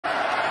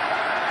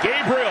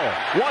Gabriel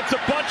wants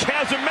a bunch,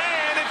 has a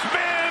man. It's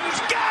Mims.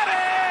 Got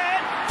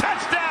it!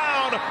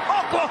 Touchdown,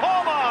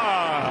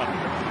 Oklahoma!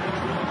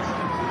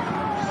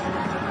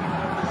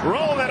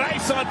 Roll that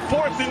ice on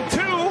 4th and 2,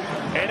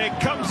 and it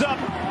comes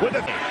up with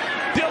a...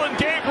 Dylan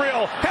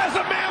Gabriel has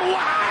a man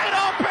wide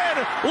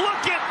open.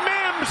 Look at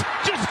Mims,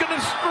 just going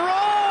to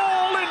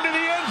stroll into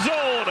the end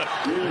zone.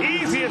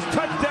 Easiest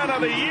touchdown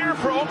of the year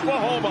for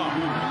Oklahoma.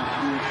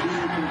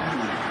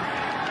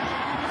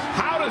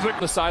 How does it...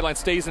 The sideline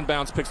stays in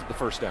bounds, picks up the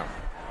first down.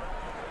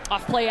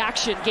 Off play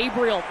action,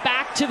 Gabriel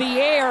back to the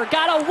air,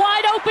 got a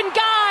wide open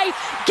guy.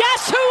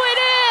 Guess who it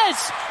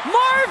is?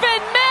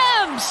 Marvin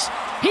Mims.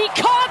 He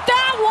caught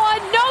that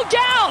one, no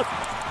doubt.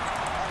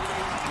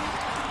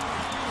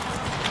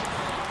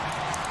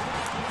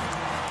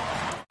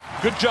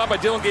 Good job by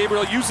Dylan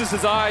Gabriel, uses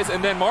his eyes,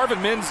 and then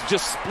Marvin Mims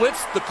just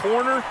splits the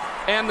corner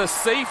and the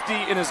safety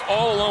and is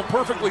all alone.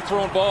 Perfectly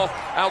thrown ball,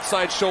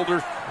 outside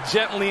shoulder,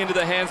 gently into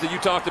the hands that you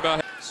talked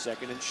about.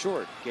 2nd and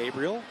short.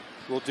 Gabriel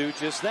will do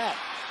just that.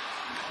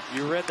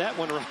 You read that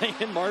one,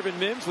 Ryan. Marvin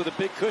Mims with a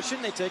big cushion.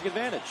 They take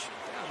advantage.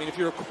 I mean, if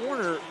you're a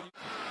corner...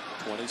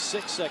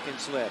 26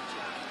 seconds left.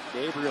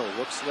 Gabriel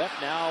looks left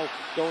now,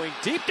 going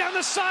deep down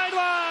the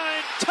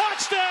sideline.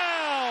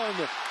 Touchdown!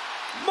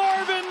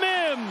 Marvin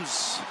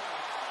Mims!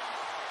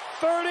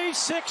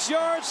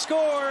 36-yard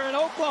score, and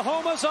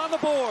Oklahoma's on the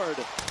board.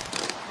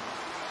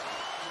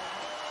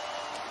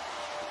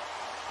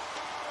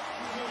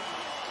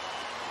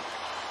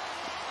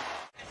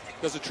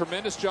 Does a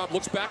tremendous job,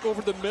 looks back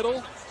over the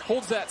middle,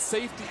 holds that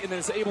safety, and then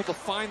is able to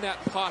find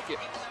that pocket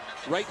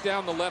right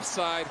down the left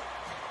side.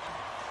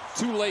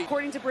 Too late.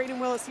 According to Braden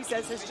Willis, he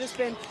says has just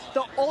been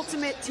the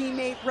ultimate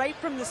teammate right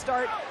from the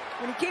start.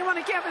 When he came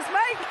onto campus,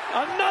 Mike.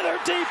 Another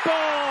deep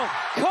ball,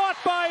 caught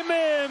by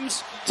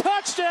Mims.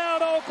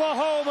 Touchdown,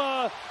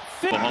 Oklahoma.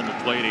 Oklahoma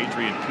played.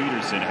 Adrian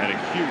Peterson had a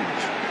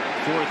huge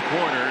 4th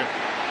quarter.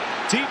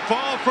 Deep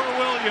ball for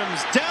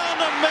Williams, down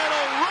the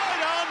middle,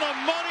 right on the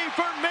money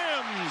for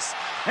Mims,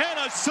 and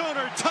a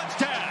Sooner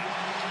touchdown.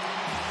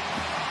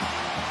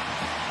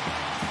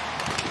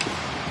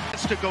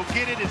 To go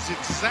get it is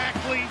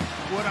exactly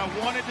what I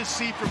wanted to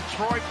see from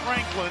Troy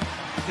Franklin,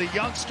 the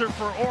youngster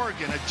for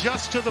Oregon.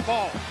 Adjust to the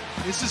ball.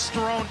 This is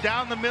thrown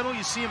down the middle.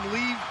 You see him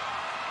leave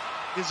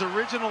his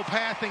original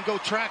path and go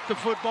track the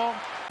football.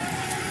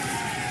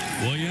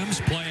 Williams,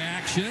 play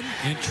action,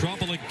 in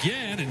trouble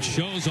again, and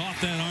shows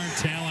off that arm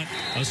talent.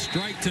 A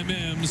strike to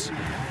Mims,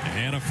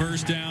 and a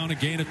first down, a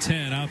gain of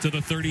 10 out to the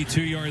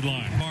 32-yard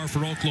line. Far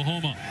for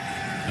Oklahoma.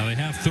 Now they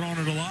have thrown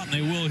it a lot, and they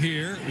will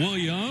here.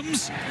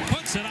 Williams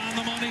puts it on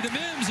the money to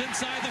Mims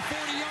inside the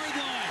 40-yard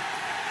line.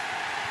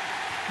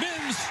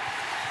 Mims